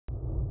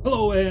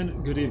Hello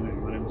and good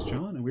evening. My name is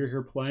John, and we're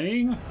here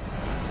playing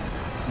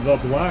The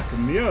Black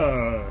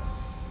Mirror,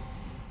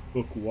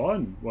 Book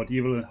 1. What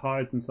evil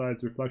hides inside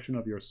the reflection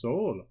of your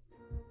soul.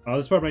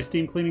 This is part of my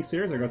Steam cleaning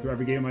series. I go through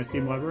every game in my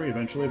Steam library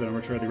eventually, then I'm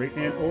going to try to rate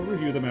and or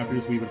review them after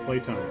this week of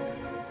playtime.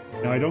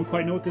 Now, I don't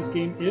quite know what this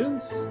game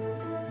is,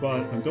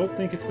 but I don't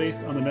think it's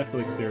based on the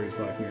Netflix series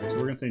Black Mirror. So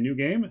we're going to say new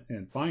game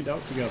and find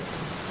out together.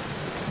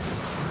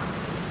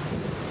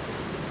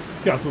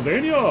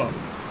 Castlevania!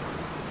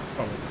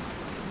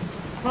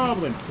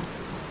 Probably.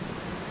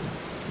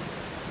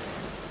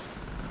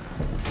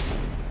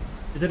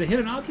 Is it a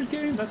hidden object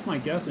game? That's my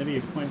guess. Maybe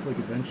a point-and-click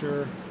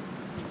adventure.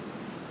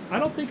 I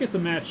don't think it's a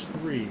match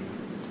 3.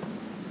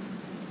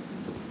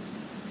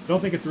 Don't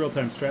think it's a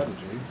real-time strategy.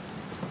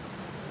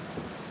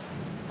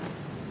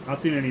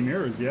 Not seen any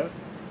mirrors yet.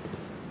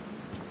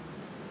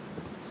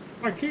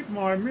 I keep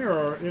my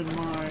mirror in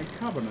my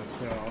cabinet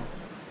here.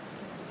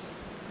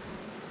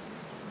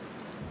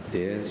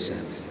 Dear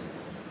Sam,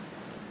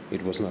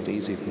 it was not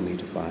easy for me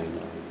to find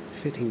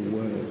fitting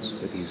words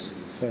for these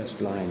first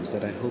lines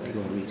that I hope you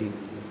are reading,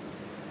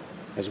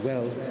 as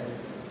well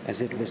as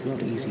it was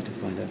not easy to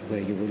find out where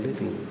you were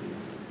living.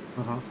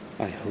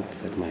 I hope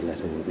that my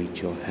letter will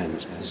reach your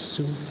hands as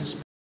soon as...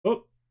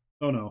 Oh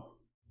no.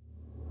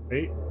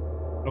 Wait.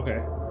 Okay.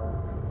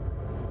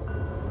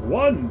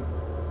 1!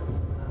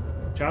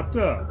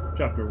 Chapter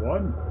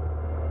 1.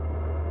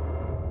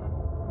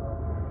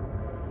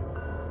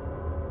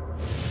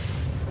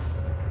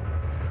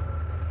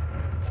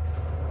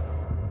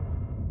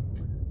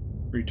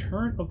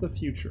 Return of the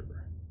Future.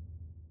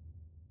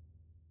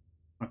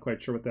 Not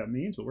quite sure what that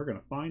means, but we're going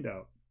to find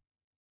out.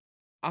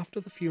 After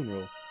the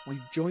funeral,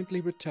 we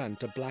jointly returned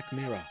to Black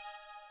Mirror.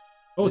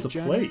 Oh, it's a the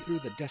journey place. through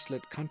the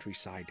desolate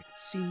countryside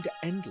seemed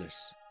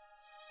endless.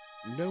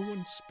 No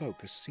one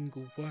spoke a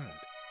single word.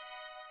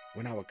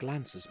 When our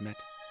glances met,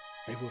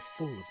 they were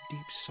full of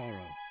deep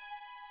sorrow.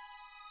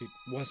 It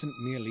wasn't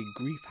merely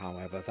grief,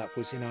 however, that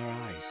was in our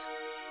eyes.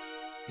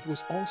 It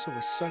was also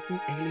a certain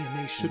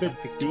alienation Should there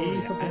that Victoria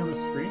be something on the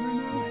screen right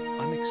now?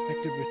 my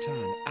unexpected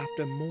return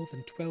after more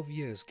than 12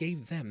 years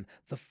gave them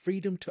the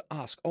freedom to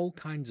ask all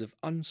kinds of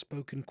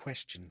unspoken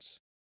questions.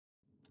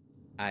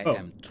 I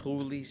am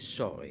truly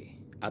sorry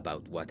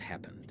about what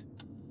happened.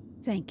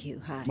 Thank you,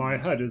 Hines. My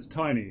head is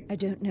tiny. I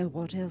don't know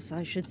what else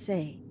I should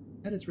say.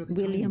 That is really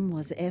William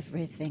was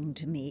everything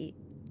to me,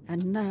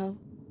 and now...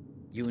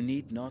 You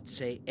need not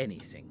say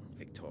anything,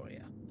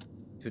 Victoria.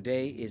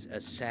 Today is a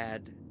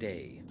sad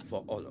day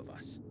for all of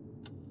us.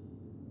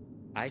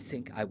 I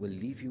think I will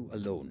leave you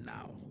alone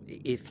now,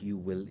 if you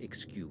will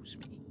excuse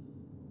me.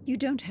 You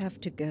don't have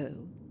to go.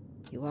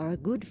 You are a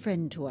good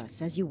friend to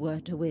us, as you were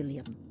to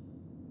William.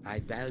 I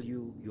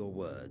value your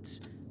words,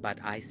 but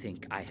I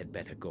think I had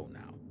better go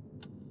now.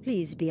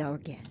 Please be our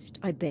guest,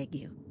 I beg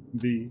you.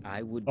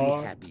 I would be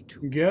happy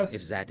to,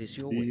 if that is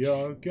your wish.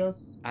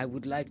 I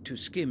would like to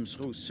skim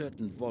through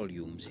certain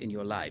volumes in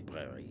your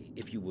library,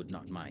 if you would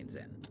not mind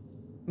then.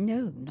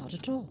 No, not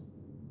at all.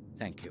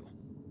 Thank you.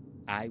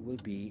 I will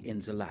be in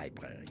the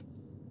library.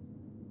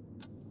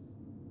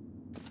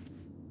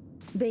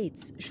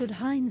 Bates, should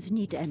Hines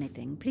need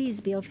anything,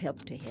 please be of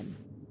help to him.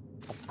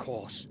 Of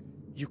course.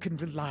 You can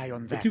rely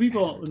on that. The two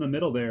people in the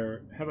middle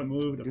there haven't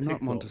moved a I do pixel.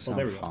 not want to Oh,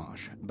 there sound we go.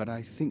 harsh, but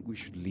I think we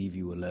should leave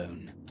you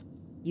alone.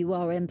 You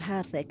are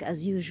empathic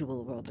as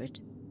usual, Robert.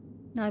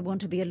 I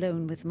want to be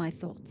alone with my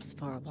thoughts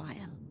for a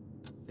while.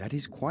 That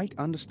is quite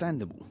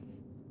understandable.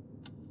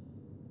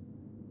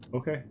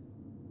 Okay.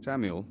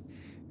 Samuel,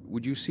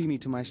 would you see me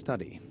to my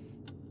study?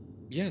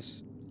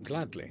 Yes,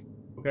 gladly.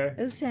 Okay.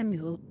 Oh,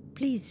 Samuel,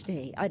 please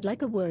stay. I'd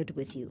like a word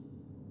with you.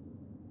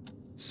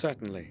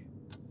 Certainly.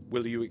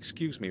 Will you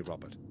excuse me,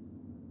 Robert?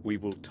 We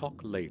will talk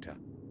later.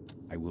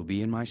 I will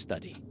be in my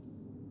study.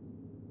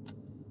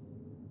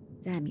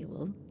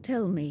 Samuel,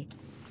 tell me,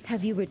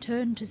 have you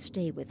returned to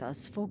stay with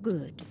us for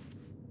good?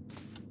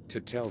 To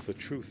tell the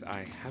truth,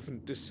 I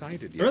haven't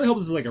decided I yet. really hope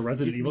this is like a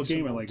Resident Give Evil me some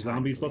game where more like time,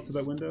 zombies bust through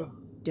please. that window.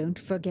 Don't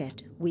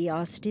forget, we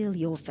are still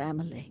your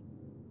family.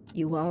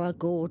 You are a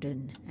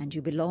Gordon, and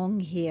you belong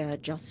here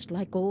just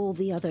like all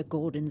the other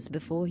Gordons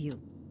before you.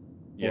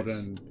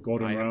 Yes,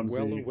 Gordon I am Ramsay.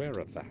 well aware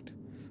of that,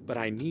 but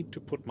I need to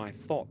put my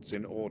thoughts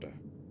in order.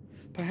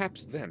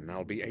 Perhaps then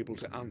I'll be able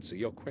to answer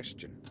your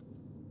question.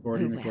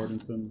 Gordon Oh, well.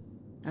 Gordonson.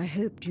 I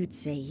hoped you'd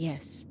say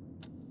yes.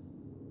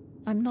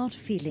 I'm not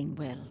feeling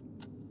well.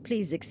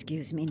 Please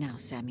excuse me now,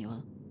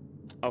 Samuel.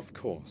 Of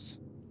course.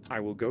 I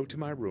will go to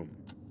my room.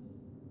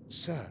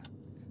 Sir,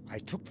 I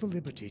took the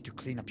liberty to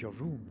clean up your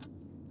room.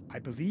 I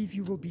believe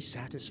you will be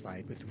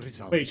satisfied with the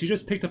results. Wait, she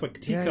just picked up a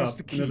Here teacup, is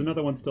the and there's key.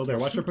 another one still there.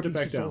 Your Watch her put it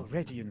back suitcase is down.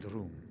 already in the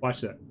room.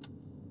 Watch that.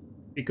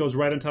 It goes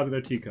right on top of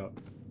their teacup.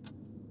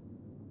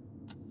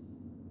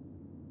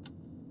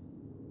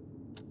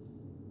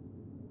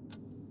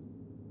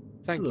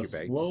 Thank This you, is a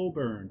Bates. slow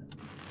burn.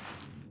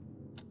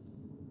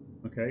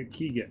 Okay,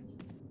 key gets.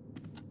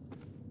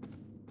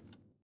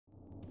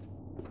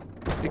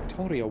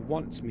 Victoria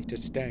wants me to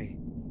stay.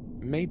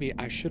 Maybe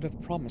I should have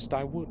promised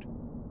I would.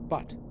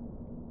 But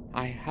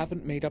I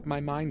haven't made up my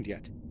mind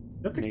yet.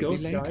 That's the Maybe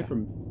ghost later. guy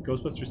from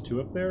Ghostbusters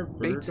 2 up there?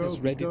 Bates Virgo, has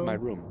readied Vigo? my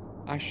room.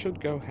 I should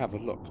go have a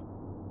look.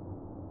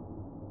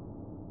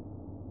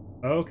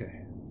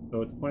 Okay,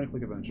 so it's a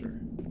point-and-click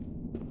adventure.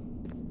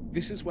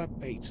 This is where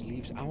Bates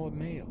leaves our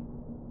mail.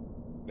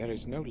 There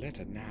is no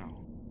letter now.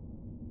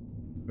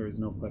 There is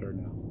no letter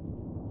now.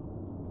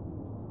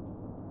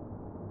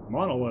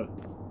 Monolith!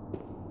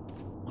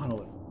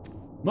 Monolith!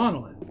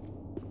 Monolith!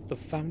 The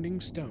founding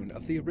stone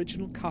of the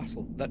original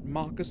castle that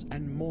Marcus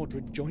and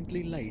Mordred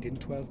jointly laid in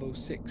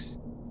 1206.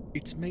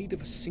 It's made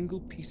of a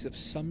single piece of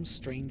some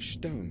strange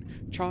stone,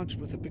 charged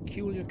with a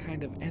peculiar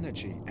kind of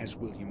energy, as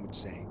William would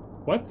say.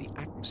 What? The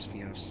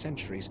atmosphere of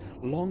centuries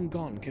long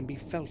gone can be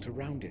felt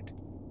around it.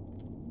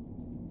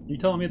 You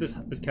telling me this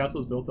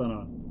castle is built on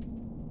a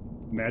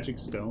magic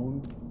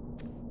stone?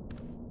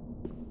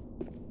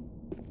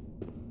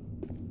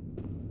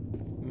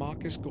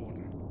 Marcus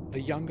Gordon,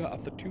 the younger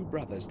of the two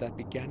brothers that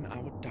began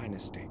our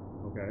dynasty.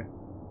 Okay.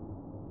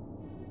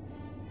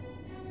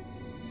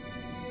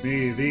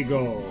 Me,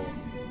 Vigo.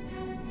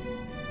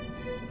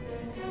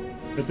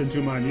 Listen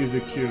to my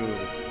music cue.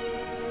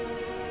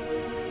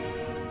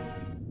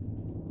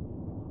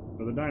 Go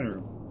to the dining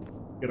room.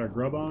 Get our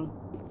grub on.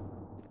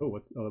 Oh,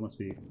 that must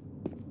be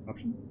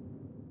options?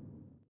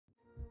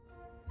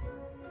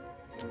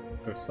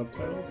 There are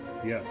subtitles?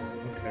 Yes,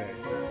 okay.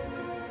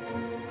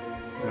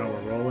 Now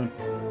we're rolling.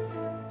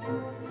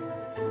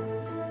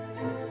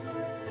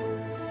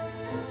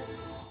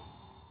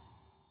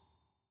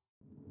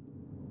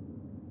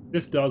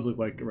 This does look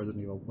like a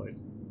Resident Evil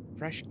place.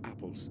 Fresh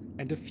apples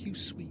and a few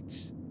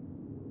sweets.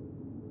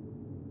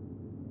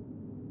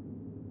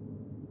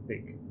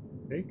 Cake.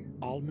 Cake?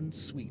 Almond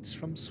sweets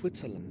from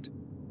Switzerland.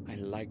 I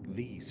like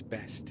these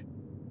best.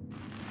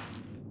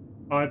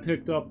 I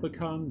picked up the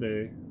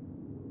candy.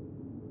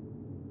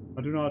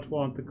 I do not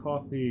want the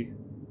coffee.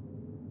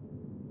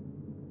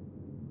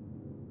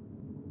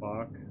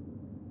 Clock.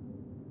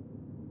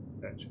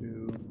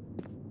 Statue.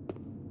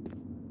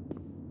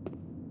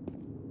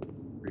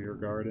 Rear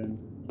garden.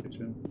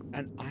 Kitchen.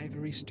 An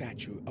ivory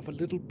statue of a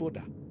little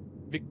Buddha.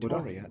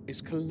 Victoria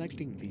is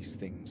collecting these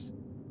things.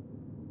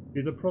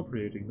 She's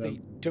appropriating them.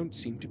 They don't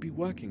seem to be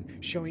working,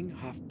 showing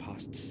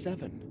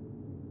 7:30.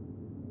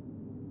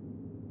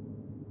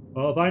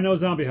 Well, if I know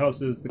zombie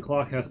houses, the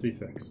clock has to be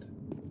fixed.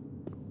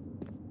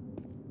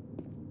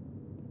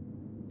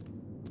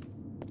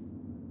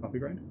 Coffee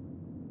grind?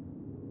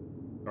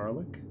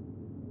 Garlic?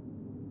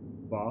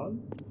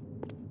 Vase?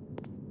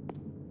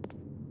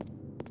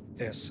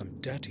 There's some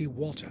dirty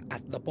water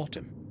at the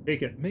bottom.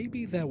 Take it.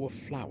 Maybe there were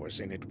flowers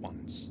in it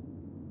once.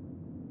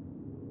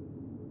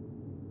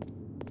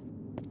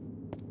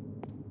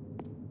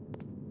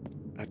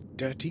 A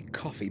dirty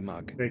coffee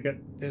mug. Take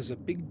it. There's a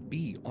big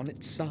bee on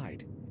its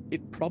side.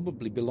 It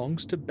probably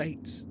belongs to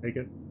Bates. Take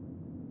it.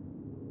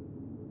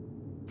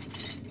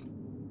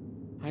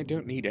 I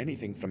don't need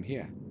anything from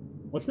here.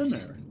 What's in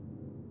there?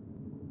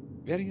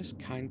 Various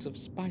kinds of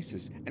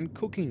spices and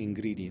cooking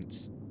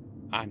ingredients.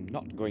 I'm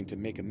not going to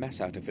make a mess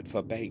out of it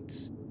for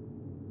Bates.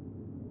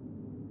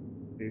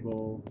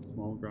 Table,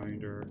 small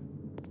grinder.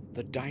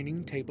 The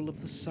dining table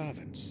of the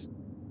servants.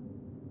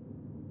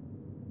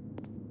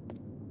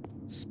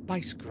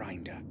 Spice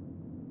grinder.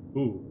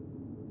 Ooh.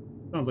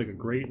 Sounds like a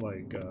great,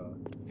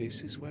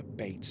 This is where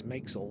Bates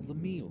makes all the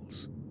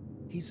meals.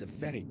 He's a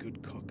very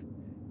good cook.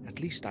 At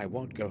least I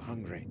won't go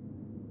hungry.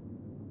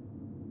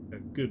 a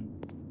good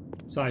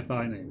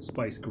sci-fi name,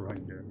 Spice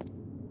Grinder.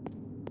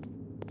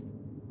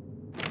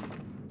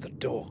 The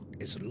door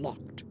is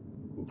locked.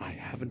 I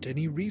haven't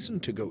any reason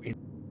to go in.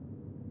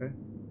 Okay.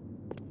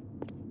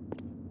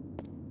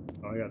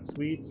 Oh, I got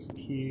sweets,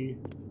 key.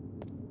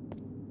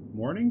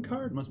 Morning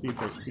card? Must be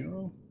for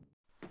funeral.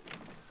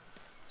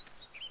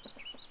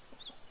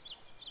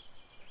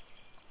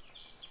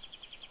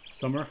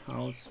 Summer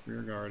house,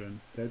 rear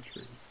garden, dead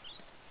trees.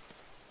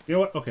 You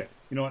know what? Okay,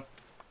 you know what?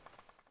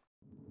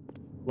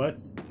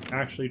 Let's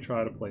actually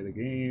try to play the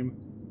game.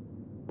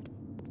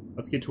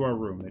 Let's get to our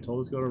room. They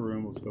told us to go to our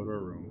room. Let's go to our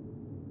room.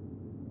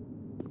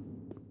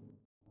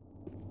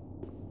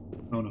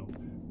 Oh no.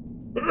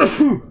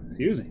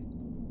 Excuse me.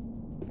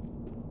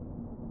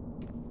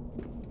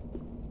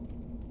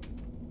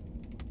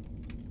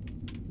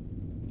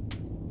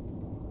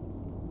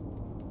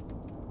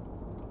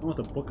 I want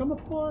the book on the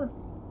floor?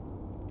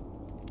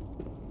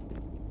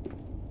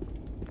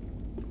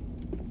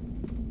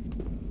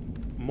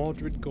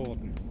 Mordred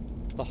Gordon,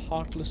 the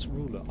heartless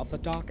ruler of the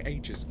dark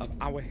ages of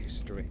our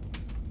history.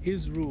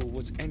 His rule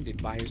was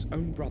ended by his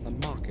own brother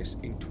Marcus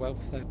in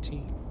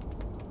 1213.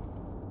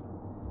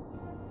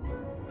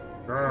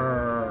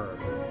 Grrr.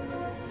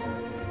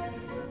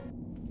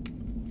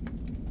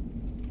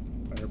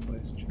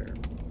 Fireplace chair.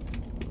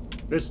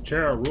 This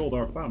chair ruled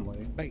our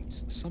family.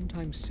 Bates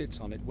sometimes sits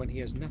on it when he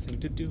has nothing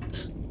to do.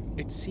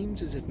 It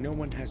seems as if no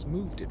one has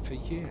moved it for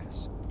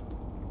years.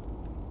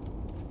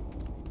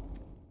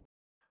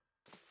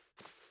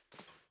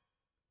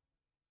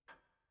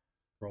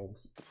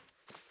 Rolls.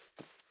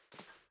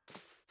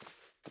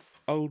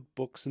 Old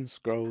books and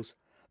scrolls.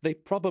 They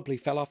probably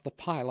fell off the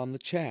pile on the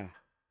chair.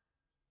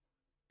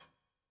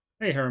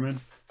 Hey,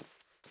 Herman.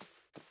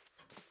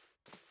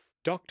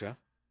 Doctor,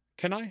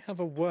 can I have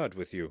a word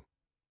with you?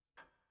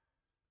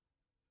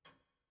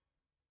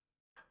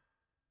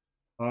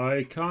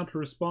 I can't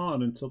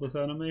respond until this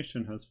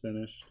animation has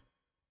finished.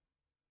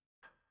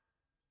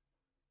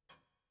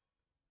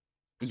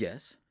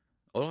 Yes,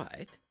 all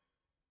right.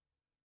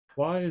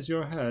 Why is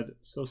your head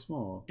so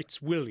small?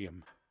 It's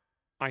William.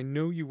 I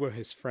know you were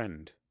his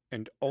friend,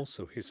 and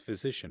also his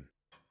physician.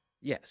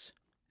 Yes,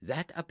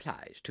 that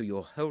applies to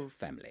your whole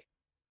family.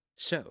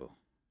 So,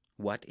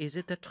 what is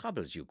it that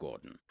troubles you,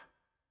 Gordon?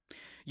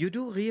 You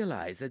do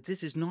realize that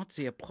this is not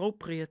the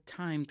appropriate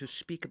time to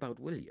speak about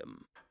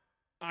William.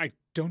 I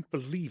don't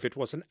believe it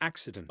was an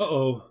accident.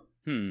 Uh-oh.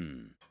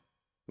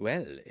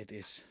 Well, it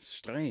is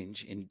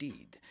strange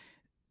indeed.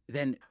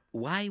 Then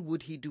why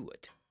would he do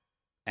it?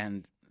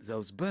 And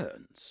those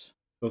burns?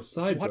 Those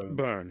sideburns. What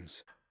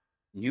burns?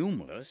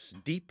 Numerous,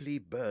 deeply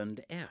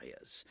burned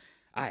areas.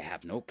 I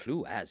have no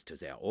clue as to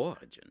their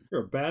origin.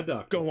 You're a bad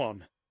doctor. Go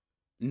on.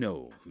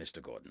 No,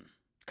 Mr. Gordon.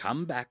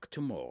 Come back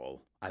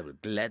tomorrow. I will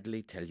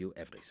gladly tell you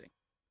everything.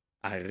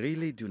 I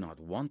really do not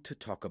want to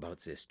talk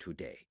about this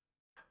today.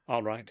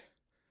 All right.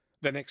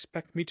 Then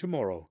expect me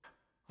tomorrow.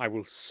 I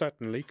will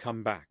certainly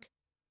come back.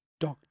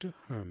 Dr.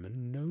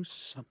 Herman knows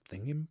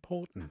something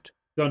important.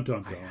 Dun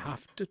dun dun. I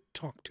have to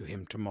talk to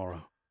him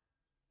tomorrow.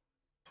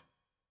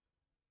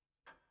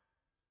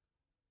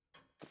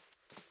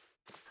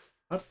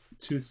 Up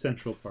to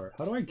central part.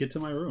 How do I get to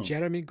my room?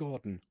 Jeremy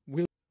Gordon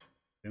will...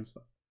 Game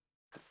spot.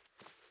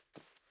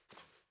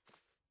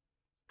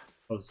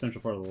 Oh, the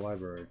central part of the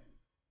library.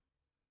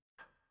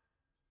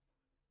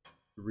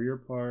 The rear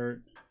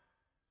part.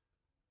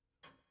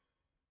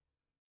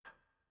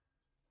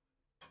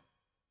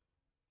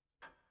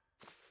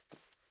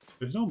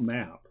 There's no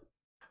map.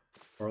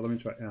 Or let me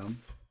try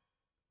M.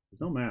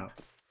 There's no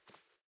map.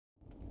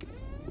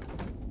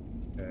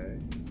 Okay.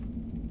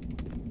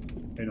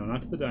 Okay, no,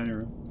 not to the dining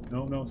room.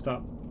 No, no,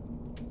 stop.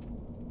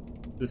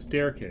 The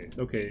staircase.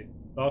 Okay,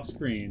 it's off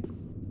screen.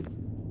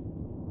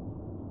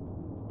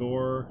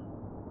 Door.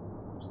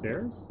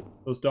 Upstairs?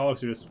 Those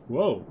dogs are just...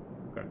 Whoa!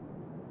 Okay.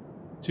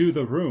 To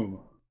the room.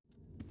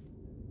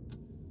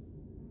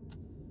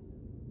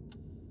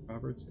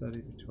 Robert's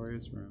study,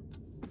 Victoria's room.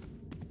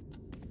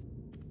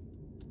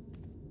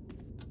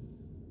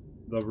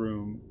 The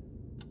room.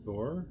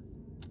 Door?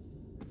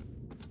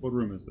 What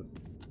room is this?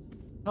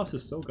 The house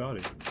is so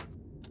gaudy.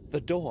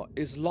 The door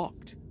is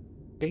locked.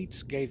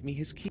 Bates gave me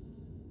his key.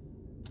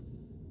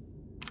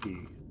 Key.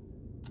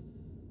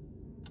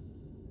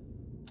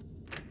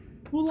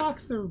 Who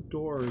locks their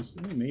doors?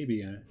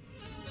 Maybe.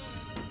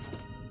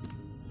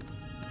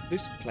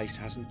 This place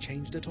hasn't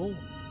changed at all,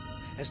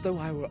 as though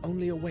I were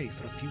only away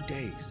for a few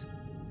days.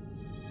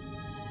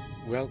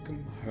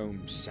 Welcome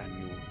home,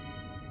 Samuel.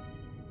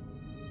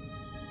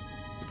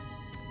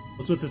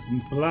 What's with this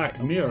black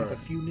I only mirror? have a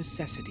few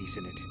necessities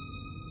in it.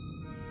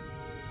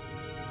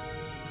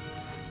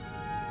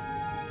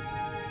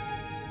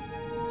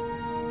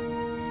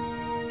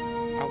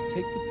 I'll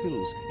take the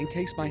pills in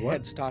case my What?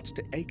 head starts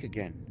to ache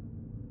again.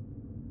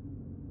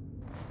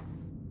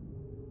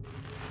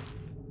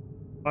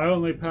 I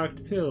only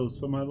packed pills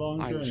for my long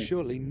I'll journey.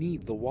 surely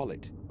need the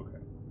wallet. Okay.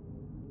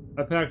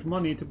 I packed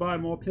money to buy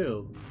more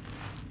pills.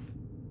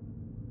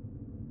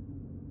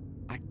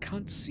 I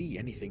can't see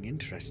anything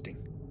interesting.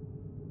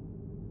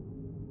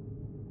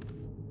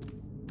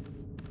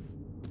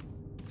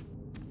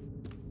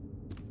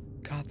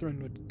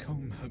 Catherine would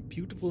comb her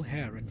beautiful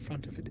hair in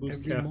front of it Who's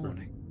every Catherine?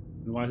 morning.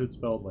 And why is it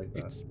spelled like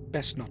that? It's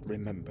best not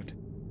remembered.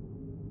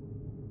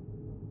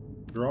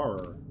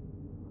 Drawer.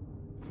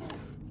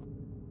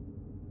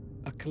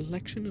 A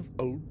collection of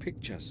old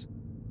pictures.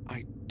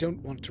 I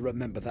don't want to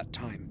remember that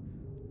time.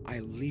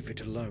 I'll leave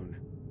it alone.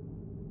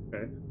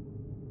 Okay.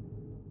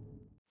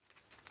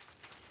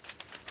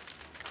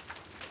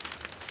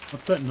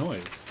 What's that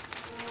noise?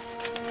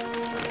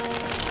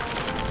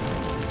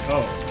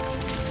 Oh.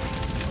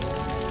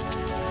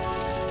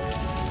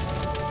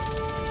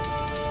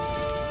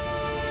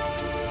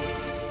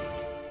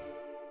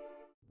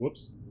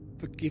 Whoops.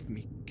 Forgive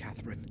me,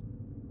 Catherine.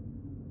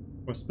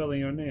 For spelling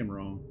your name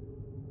wrong.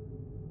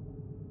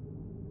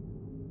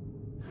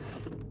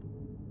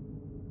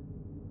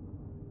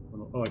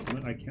 Oh,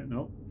 I can't,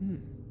 no.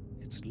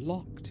 It's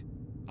locked.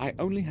 I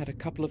only had a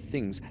couple of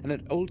things and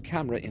an old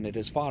camera in it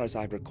as far as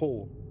I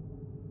recall.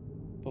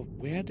 But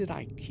where did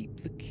I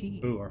keep the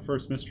key? Ooh, our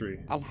first mystery.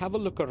 I'll have a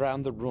look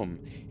around the room.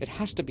 It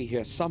has to be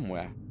here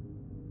somewhere.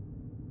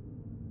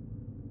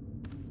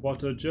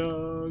 Water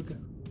jug.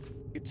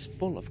 It's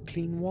full of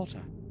clean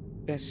water.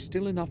 There's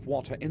still enough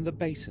water in the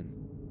basin.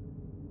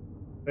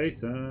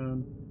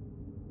 Basin.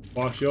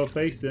 Wash your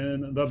face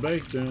in the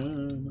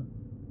basin.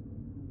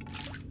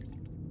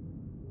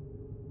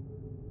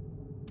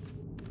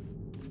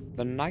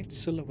 The night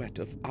silhouette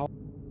of our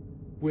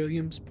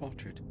William's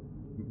portrait.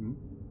 Mm-hmm.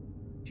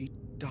 She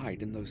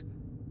died in those...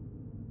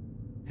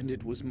 And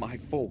it was my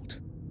fault.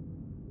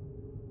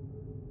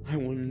 I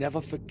will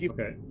never forgive...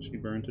 Okay, she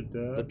burned to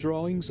death. The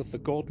drawings of the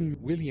Gordon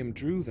William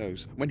drew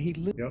those when he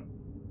lived... Yep.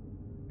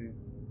 Okay.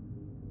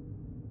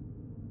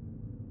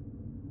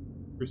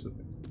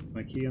 Crucifix.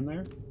 My key in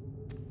there?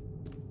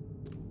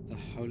 The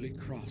Holy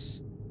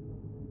Cross.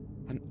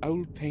 An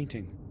old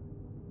painting.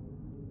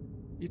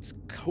 It's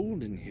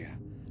cold in here.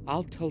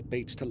 I'll tell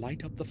Bates to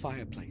light up the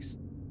fireplace.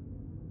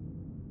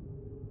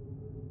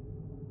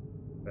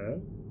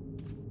 Okay.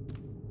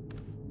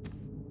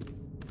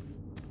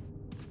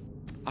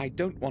 I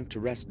don't want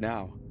to rest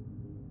now.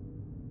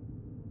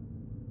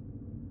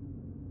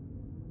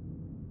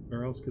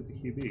 Where else could the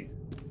key be?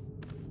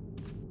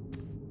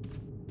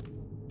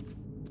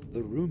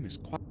 The room is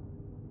quiet.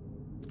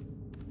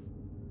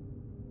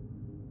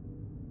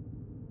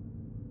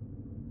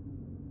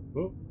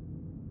 Oh.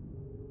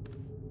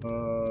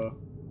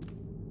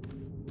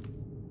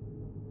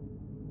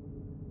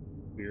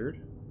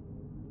 Weird.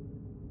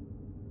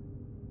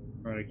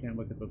 Alright, I can't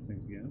look at those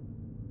things again.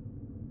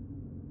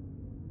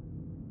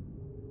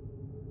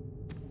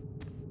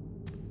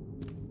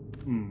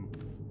 Hmm.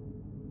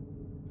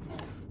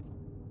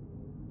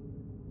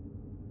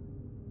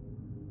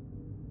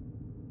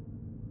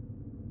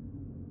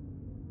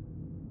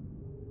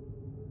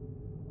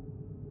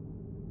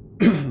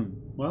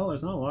 Well,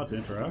 there's not a lot to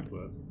interact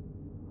with.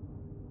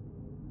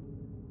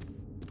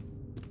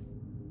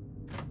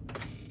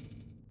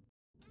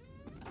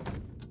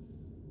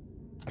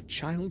 A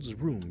child's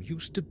room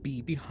used to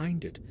be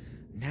behind it.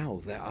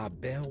 Now there are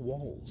bare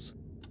walls.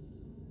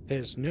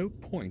 There's no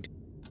point.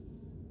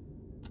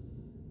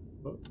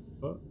 No,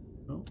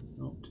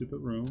 2-bit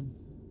room.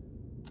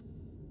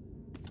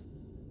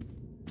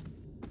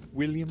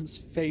 William's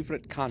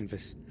favorite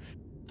canvas.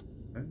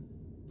 Okay.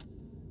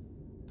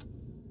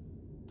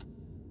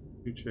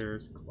 2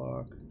 chairs,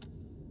 clock.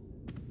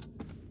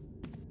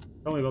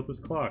 Tell me about this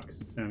clock,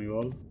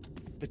 Samuel.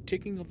 The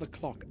ticking of the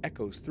clock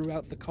echoes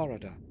throughout the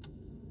corridor.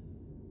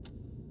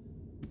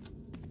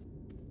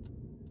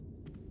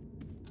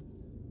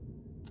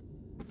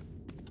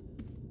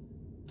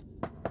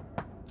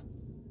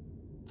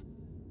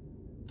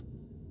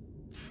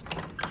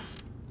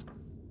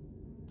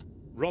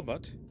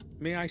 Robert,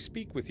 may I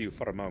speak with you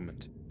for a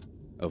moment?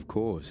 Of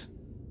course.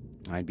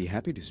 I'd be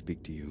happy to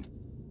speak to you.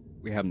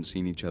 We haven't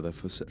seen each other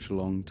for such a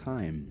long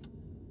time.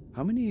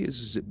 How many years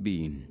has it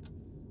been?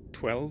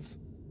 12,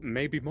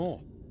 maybe more.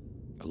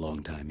 A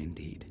long time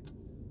indeed.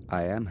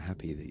 I am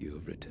happy that you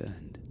have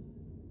returned.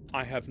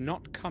 I have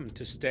not come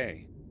to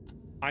stay.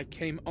 I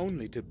came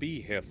only to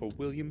be here for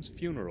William's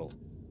funeral.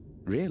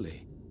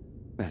 Really?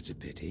 That's a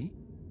pity.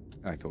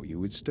 I thought you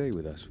would stay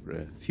with us for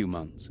a few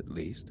months at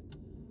least.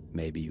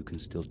 Maybe you can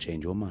still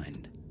change your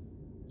mind.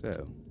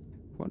 So,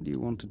 what do you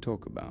want to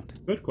talk about?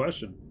 Good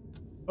question.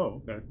 Oh,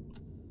 okay.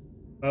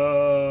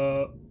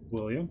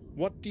 William?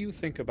 What do you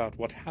think about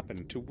what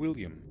happened to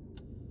William?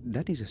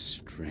 That is a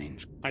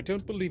strange... I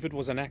don't believe it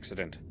was an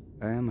accident.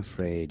 I am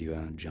afraid you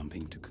are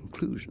jumping to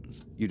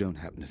conclusions. You don't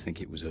happen to think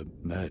it was a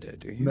murder,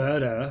 do you?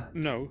 Murder?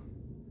 No.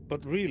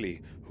 But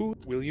really,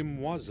 William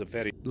was a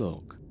very...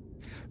 Look,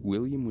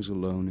 William was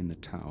alone in the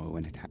tower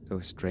when it happened, so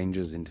a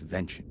stranger's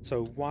intervention.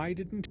 So why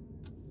didn't...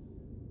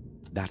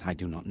 That I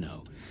do not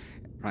know.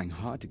 Trying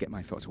hard to get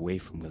my thoughts away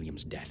from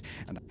William's death,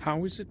 and...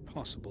 How is it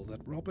possible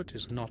that Robert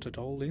is not at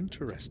all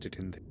interested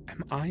in this?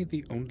 Am I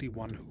the only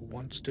one who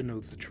wants to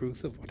know the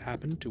truth of what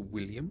happened to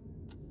William?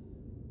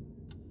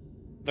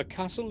 The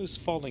castle is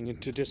falling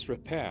into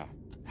disrepair.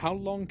 How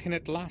long can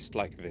it last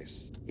like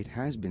this? It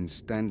has been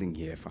standing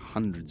here for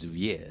hundreds of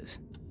years,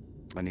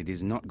 and it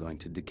is not going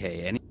to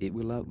decay any... It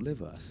will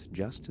outlive us,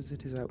 just as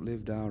it has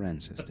outlived our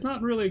ancestors. That's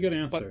not really a good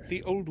answer. But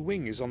the old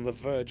wing is on the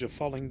verge of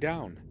falling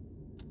down.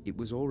 It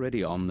was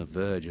already on the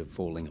verge of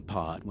falling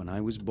apart when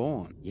I was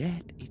born,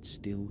 yet it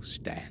still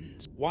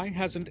stands. Why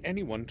hasn't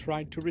anyone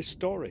tried to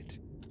restore it?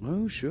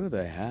 Oh, sure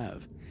they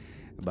have.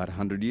 About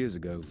 100 years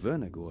ago,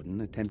 Werner Gordon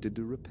attempted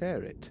to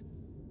repair it.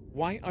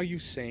 Why are you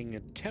saying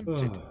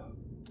attempted?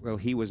 Well,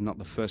 he was not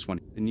the first one.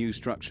 The new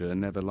structure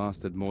never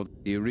lasted more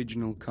than the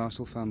original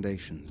castle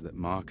foundations that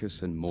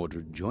Marcus and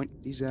Mordred joined.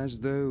 It's as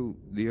though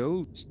the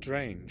old...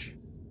 Strange.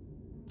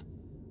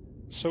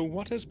 So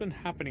what has been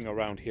happening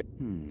around here?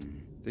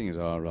 Things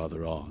are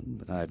rather odd,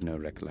 but I have no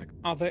recollection.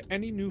 Are there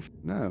any new...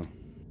 No.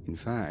 In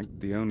fact,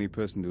 the only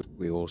person who...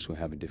 We also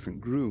have a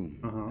different groom.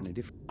 And a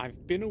different...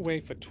 I've been away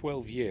for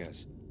 12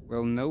 years.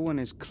 Well, no one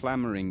is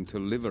clamoring to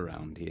live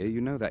around here.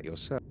 You know that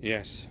yourself.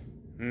 Yes.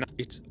 No,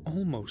 it's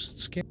almost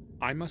scary.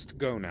 I must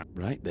go now.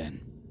 Right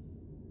then.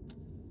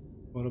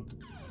 What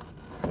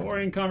a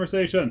boring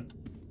conversation.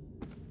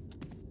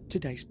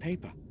 Today's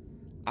paper.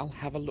 I'll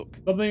have a look.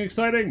 Something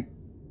exciting.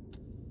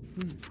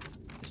 There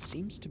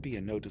seems to be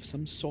a note of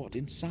some sort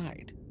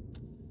inside.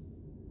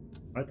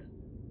 What?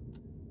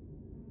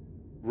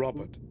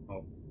 Robert.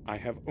 Oh. I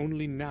have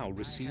only now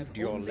received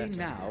your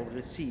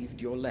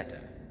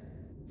letter.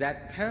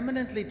 That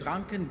permanently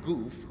drunken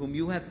goof whom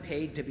you have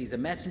paid to be the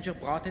messenger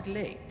brought it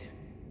late.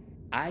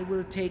 I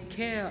will take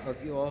care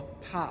of your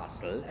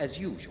parcel as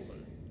usual.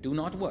 Do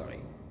not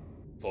worry.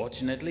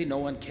 Fortunately, no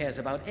one cares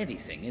about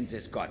anything in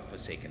this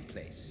godforsaken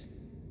place.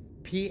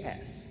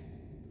 P.S.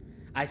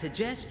 I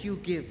suggest you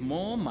give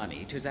more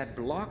money to that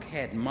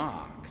blockhead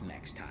Mark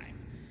next time.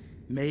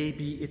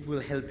 Maybe it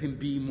will help him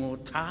be more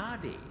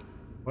tardy.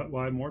 What?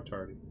 Why more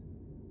tardy?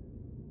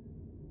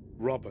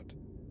 Robert,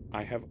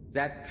 I have...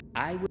 That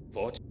I would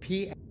vote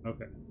P.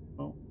 Okay.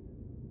 Oh.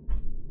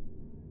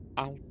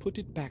 I'll put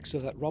it back so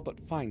that Robert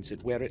finds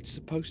it where it's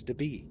supposed to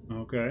be.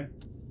 Okay.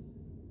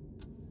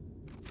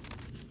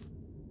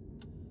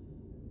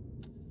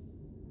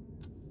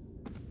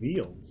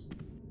 Meals.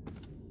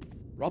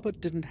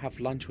 Robert didn't have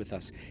lunch with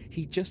us.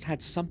 He just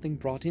had something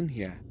brought in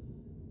here.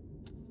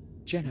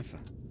 Jennifer.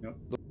 Yep.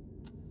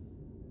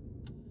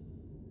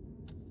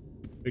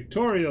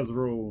 Victoria's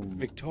room.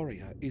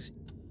 Victoria is...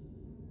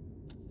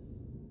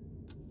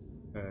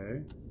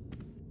 Okay.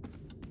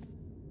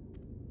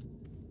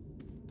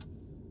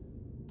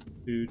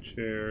 2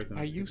 chairs. And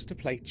I used to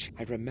play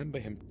I remember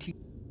him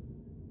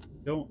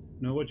don't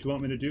know what you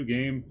want me to do,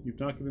 game. You've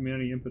not given me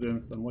any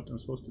impotence on what I'm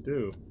supposed to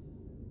do.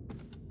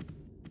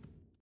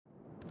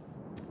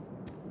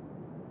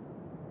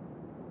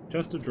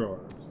 Chest of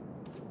drawers.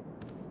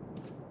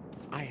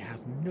 I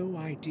have no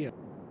idea.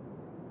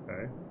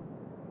 Okay.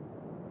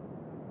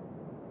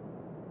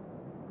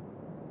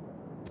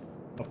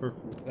 Upper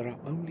floor. There are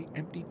only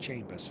empty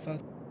chambers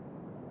further.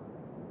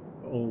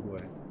 The old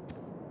way.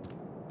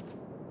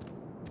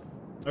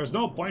 There's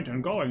no point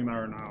in going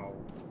there now.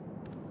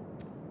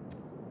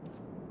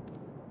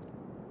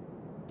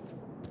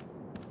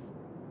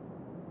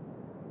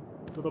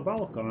 To the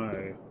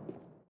balcony.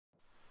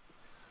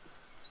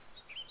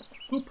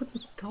 Who puts a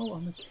skull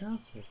on the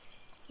castle?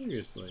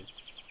 Seriously.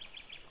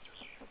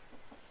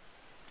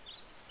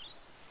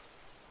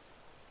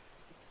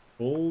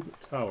 Old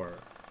tower.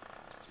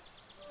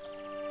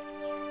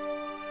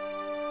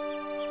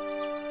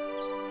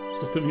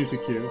 Just a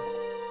music cue.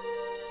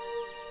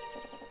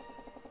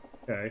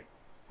 Okay.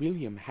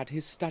 William had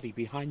his study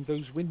behind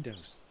those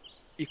windows.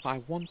 If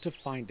I want to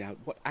find out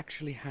what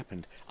actually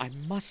happened, I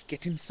must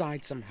get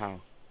inside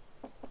somehow.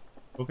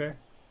 Okay.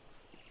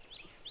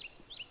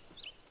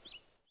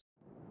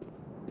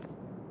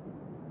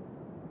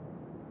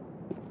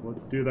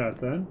 Let's do that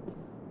then.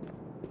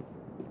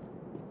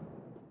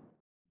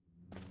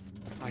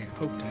 I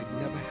hoped I'd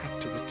never have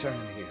to return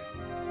here.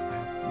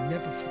 I'll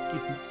never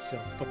forgive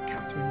myself for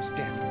Catherine's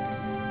death,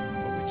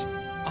 for which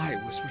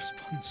I was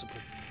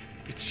responsible.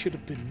 It should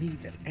have been me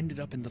that ended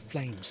up in the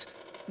flames,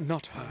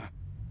 not her.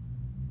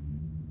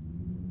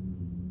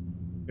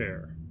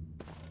 There.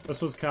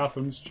 This was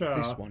Catherine's chair.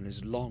 This one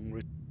is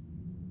long.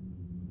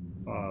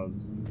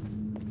 Pause.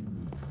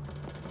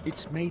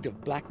 It's made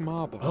of black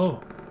marble.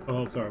 Oh!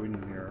 Oh, sorry, we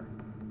need a mirror.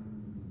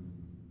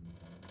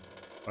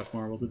 Black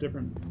marble's a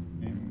different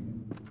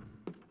name.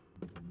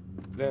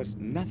 There's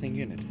nothing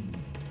in it.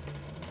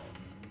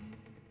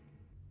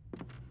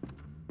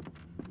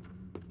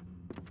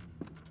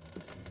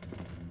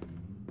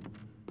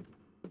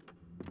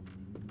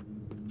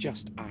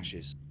 Just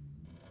ashes.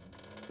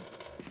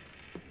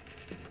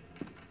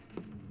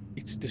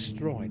 It's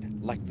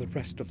destroyed like the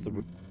rest of the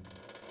room.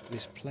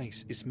 This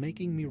place is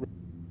making me...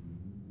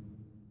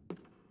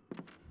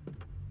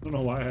 I don't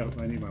know why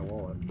I need my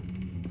wallet.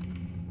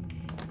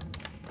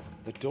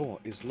 The door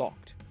is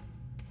locked.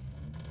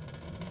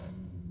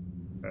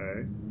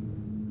 Okay.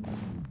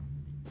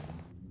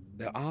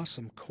 There are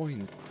some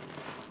coins.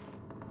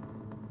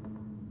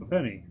 A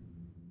penny.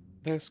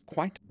 There's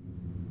quite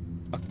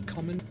a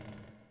common...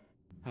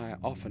 I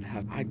often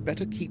have... I'd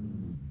better keep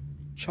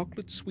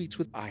chocolate sweets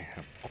with... I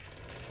have...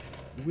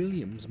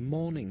 William's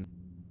morning.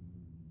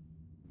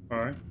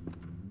 Alright.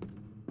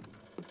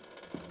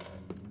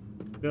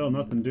 Still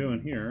nothing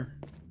doing here.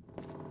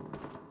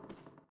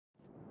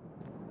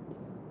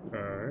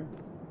 Okay.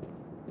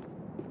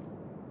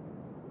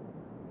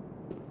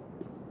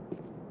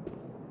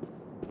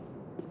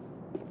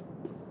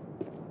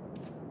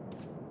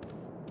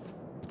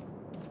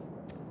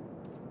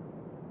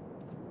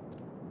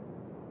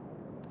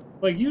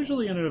 Like,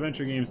 usually in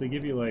adventure games, they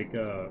give you, like,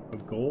 a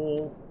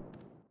goal,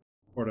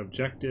 or an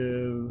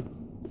objective,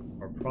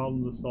 or a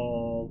problem to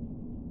solve,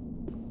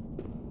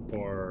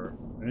 or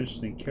an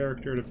interesting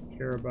character to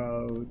care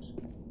about.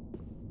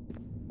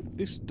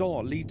 This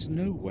door leads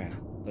nowhere.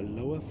 The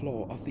lower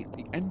floor of the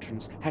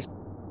entrance has...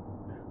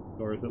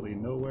 Doors that lead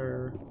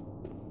nowhere.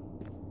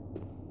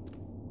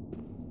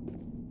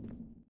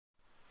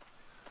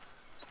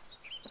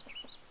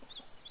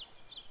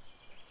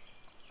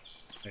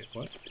 Wait,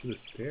 what? To the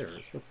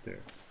stairs? What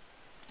stairs?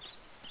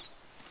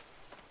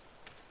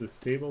 The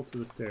stable to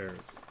the stairs.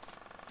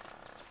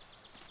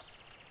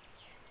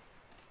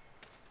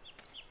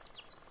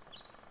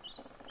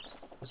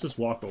 Let's just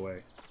walk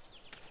away.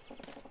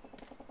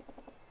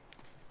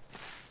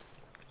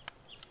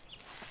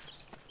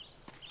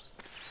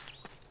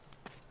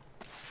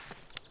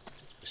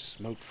 The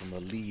smoke from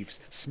the leaves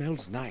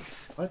smells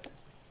nice. What?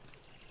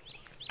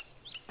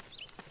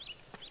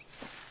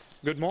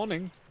 Good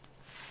morning.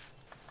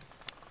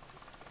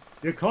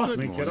 You caught Good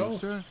me, morning, kiddo.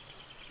 sir.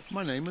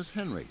 My name is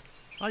Henry.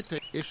 I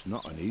take it's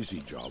not an easy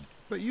job,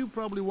 but you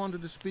probably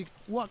wanted to speak.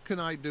 What can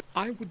I do?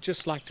 I would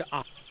just like to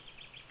ask...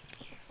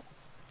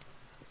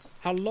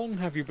 How long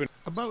have you been...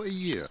 About a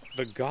year.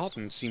 The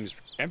garden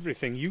seems...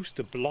 Everything used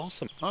to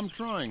blossom. I'm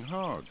trying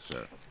hard,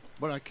 sir.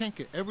 but I can't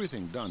get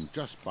everything done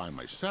just by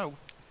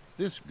myself.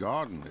 This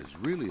garden is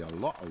really a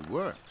lot of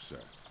work,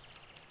 sir.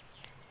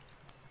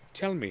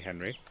 Tell me,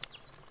 Henry,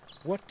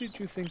 what did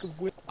you think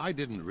of Will? I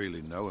didn't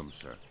really know him,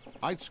 sir.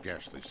 I'd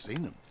scarcely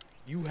seen him.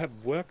 You have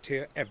worked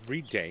here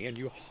every day and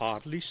you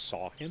hardly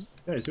saw him?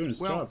 Yeah, he's doing his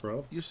job,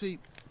 bro. You see,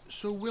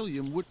 Sir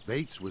William Wood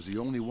Bates was the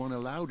only one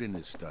allowed in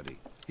his study.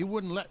 He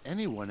wouldn't let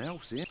anyone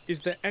else in.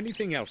 Is there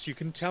anything else you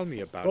can tell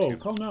me about him? Oh,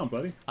 calm down,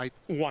 buddy.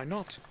 Why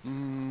not?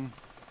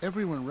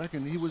 Everyone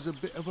reckoned he was a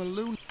bit of a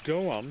loon.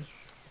 Go on.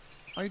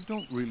 I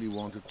don't really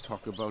want to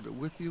talk about it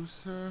with you,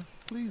 sir.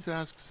 Please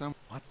ask some...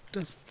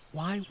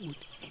 Why would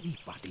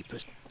anybody...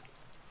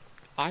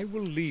 I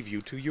will leave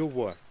you to your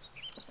work.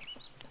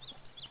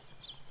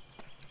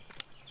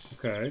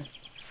 Okay,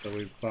 so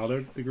we've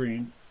bothered the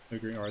green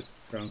art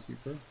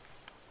groundskeeper.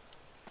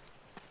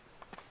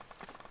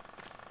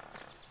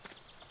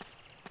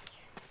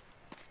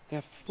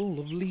 They're full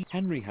of leaves.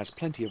 Henry has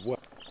plenty of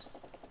work.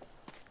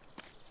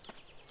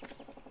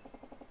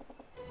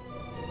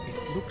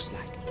 It looks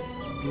like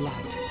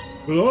blood.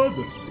 Blood?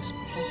 Is this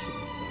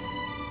possible?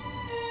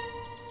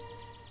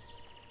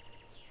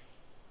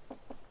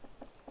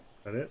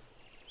 Is that it?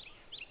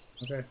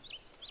 Okay.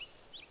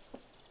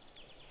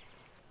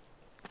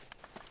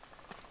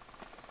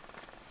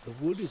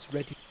 The wood is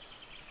ready.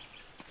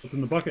 What's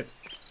in the bucket?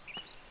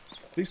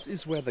 This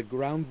is where the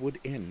groundwood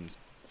ends.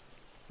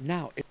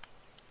 Now it...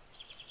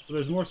 So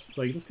there's more,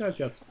 like, this guy's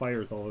got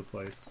spires all over the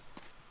place.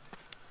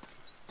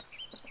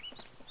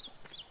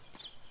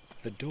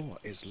 The door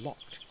is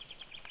locked.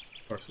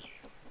 Of course it is.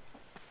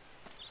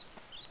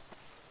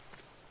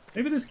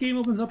 Maybe this game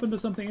opens up into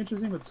something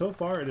interesting, but so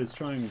far it is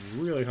trying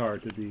really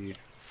hard to be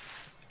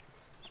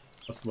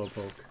a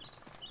slowpoke.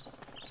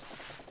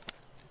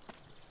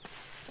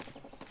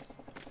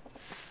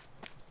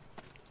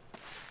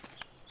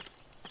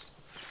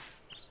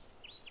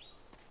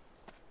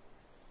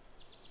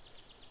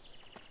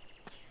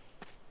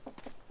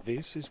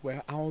 This is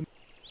where our...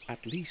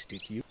 At least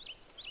it you...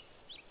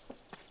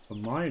 A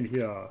mine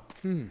here.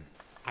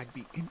 I'd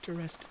be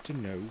interested to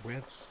know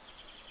where...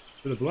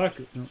 To the black...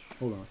 No,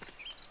 hold on.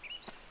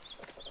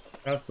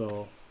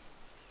 Castle.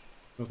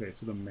 Okay,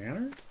 so the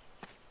manor?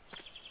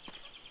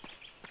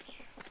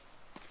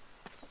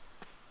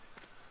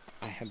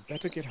 I had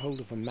better get hold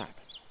of a map.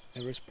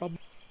 There is probably...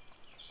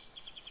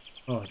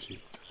 Oh,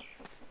 jeez.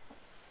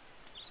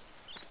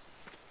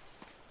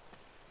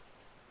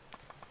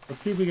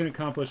 Let's see if we can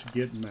accomplish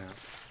get map.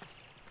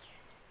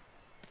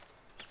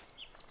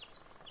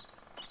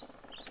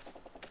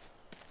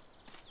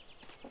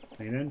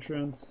 Main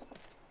entrance.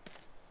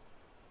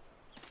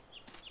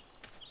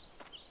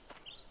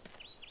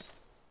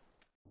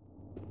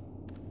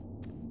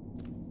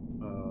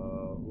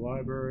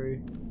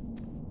 Library.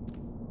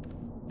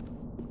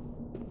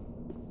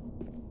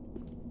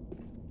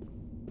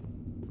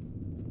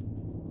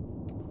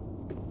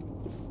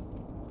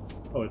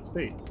 Oh, it's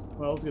Bates.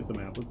 Well, let's get the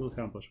map. Let's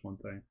accomplish one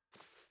thing.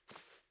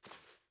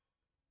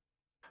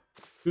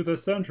 To the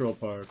central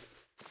part.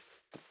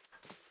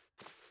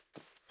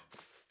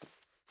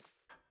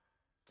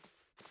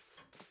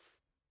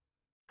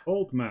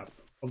 Old map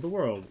of the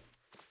world.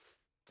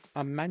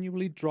 A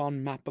manually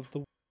drawn map of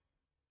the...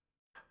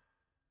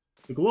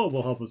 The globe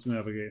will help us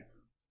navigate.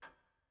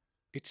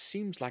 It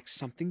seems like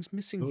something's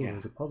missing Oh, here.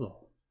 there's a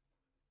puzzle.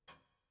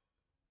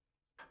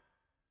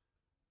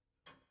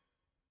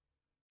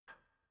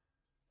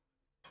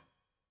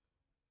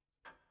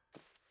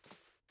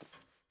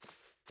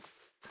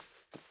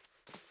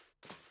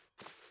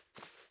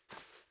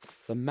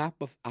 The map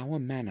of our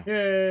manor.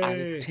 Yay!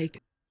 I'll take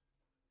it.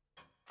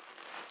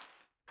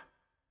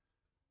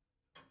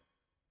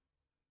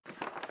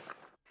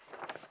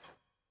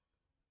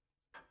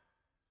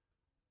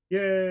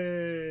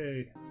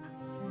 Yay!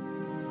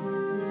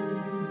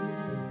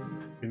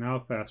 You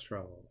now fast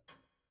travel.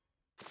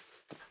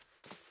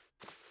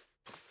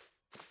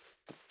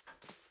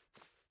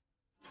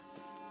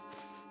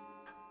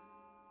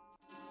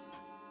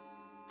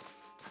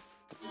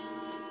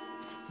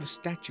 The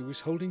statue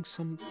is holding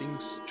something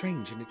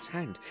strange in its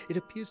hand. It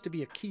appears to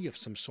be a key of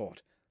some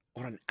sort,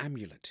 or an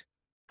amulet.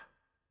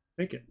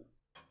 Take it.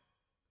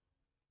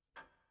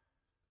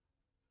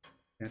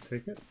 Can't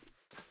take it?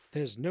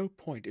 There's no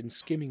point in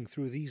skimming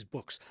through these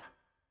books.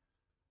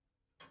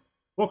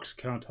 Books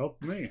can't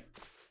help me.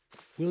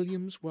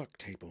 William's work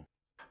table.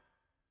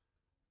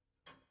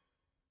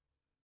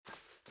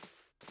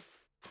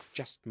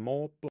 Just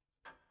more books.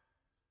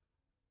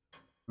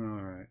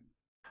 Alright.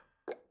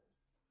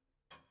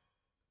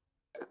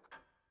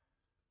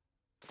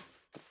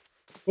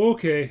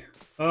 Okay.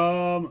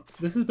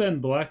 This has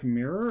been Black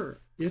Mirror.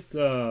 It's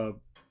a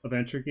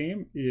adventure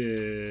game.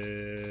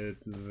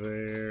 It's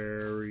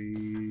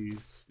very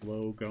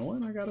slow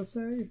going, I gotta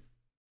say.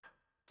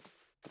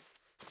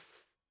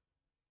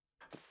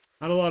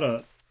 Not a lot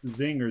of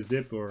zing or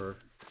zip or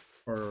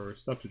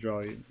stuff to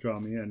draw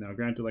me in. Now,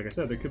 granted, like I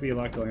said, there could be a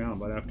lot going on,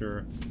 but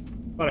after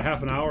about a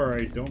half an hour,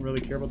 I don't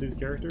really care about these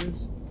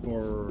characters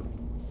or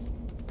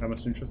have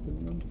much interest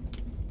in them.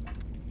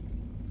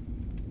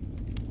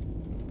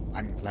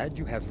 I'm glad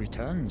you have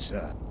returned,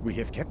 sir. We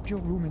have kept your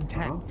room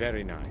intact.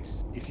 Very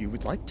nice. If you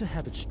would like to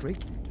have it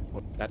straightened,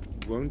 or That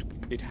won't...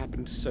 It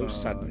happened so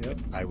suddenly. Yep.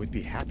 I would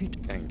be happy to.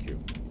 Thank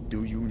you.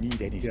 Do you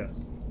need anything?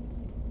 Yes.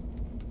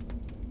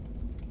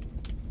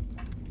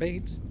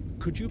 Bates,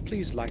 could you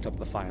please light up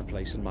the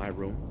fireplace in my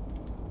room?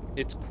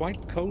 It's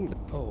quite cold.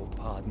 Oh,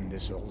 pardon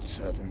this old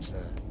servant,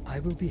 sir. I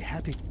will be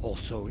happy.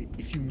 Also,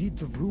 if you need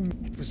the room,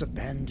 it was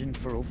abandoned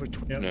for over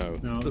 20.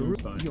 Yep. No. No, The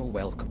it's fine. You're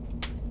welcome.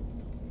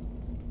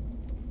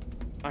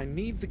 I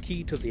need the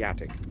key to the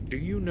attic. Do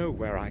you know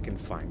where I can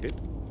find it?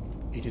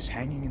 It is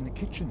hanging in the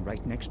kitchen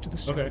right next to the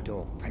cellar Okay.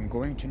 door. I'm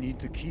going to need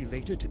the key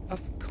later to...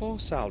 Of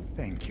course I'll...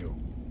 Thank you.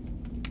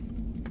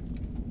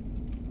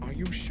 Are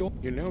you sure?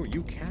 You know,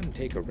 you can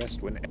take a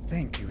rest when...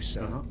 Thank you,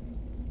 sir. Uh-huh.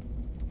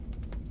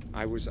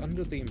 I was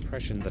under the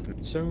impression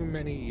that so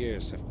many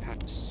years have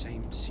passed.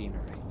 Same scenery.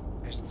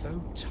 As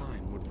though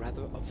time would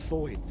rather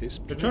avoid this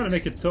place. They're trying to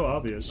make it so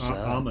obvious, Sir,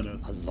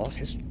 ominous. a lot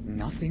has...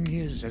 Nothing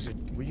is as it...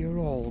 We are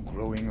all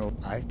growing old.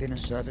 I've been a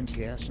servant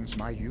here since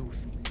my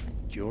youth.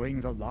 During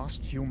the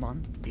last few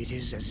months, it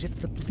is as if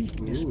the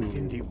bleakness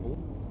within the...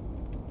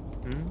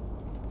 Even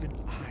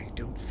I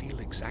don't feel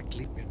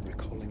exactly been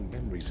recalling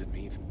memories of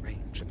me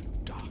strange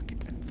and dark,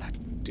 and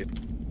that did...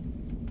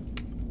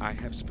 I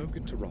have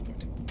spoken to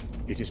Robert.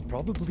 It is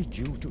probably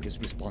due to his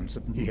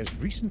responsibility. He has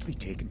recently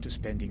taken to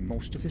spending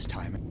most of his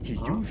time. He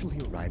usually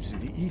arrives in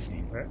the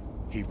evening. Right.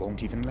 He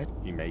won't even let...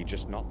 He may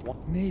just not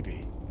want...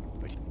 Maybe,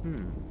 but...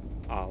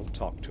 I'll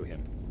talk to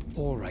him.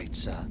 All right,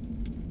 sir.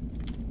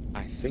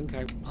 I think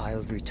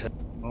I'll return.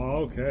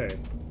 Okay.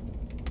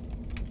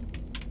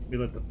 We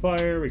lit the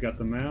fire, we got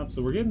the map,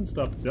 so we're getting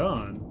stuff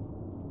done.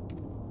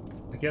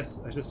 I guess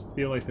I just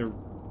feel like they're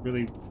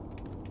really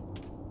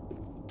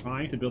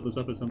trying to build this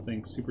up as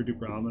something super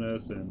duper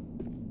ominous and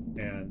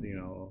you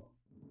know,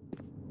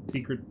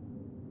 secret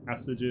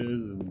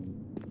passages and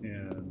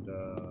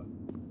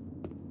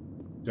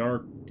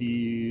dark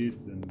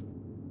deeds and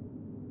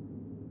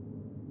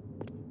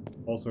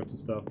all sorts of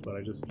stuff, but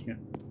I just can't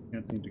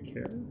seem to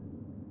care.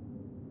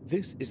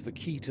 This is the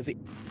key to the...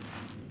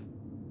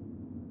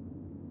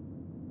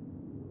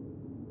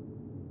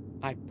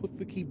 I put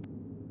the key...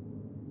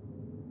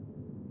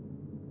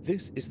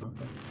 This is the...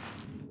 Okay.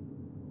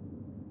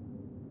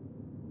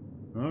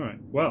 Alright,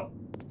 well,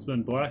 it's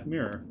been Black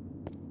Mirror.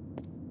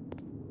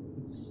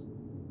 It's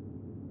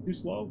too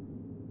slow.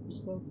 Too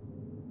slow.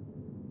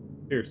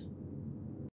 Cheers.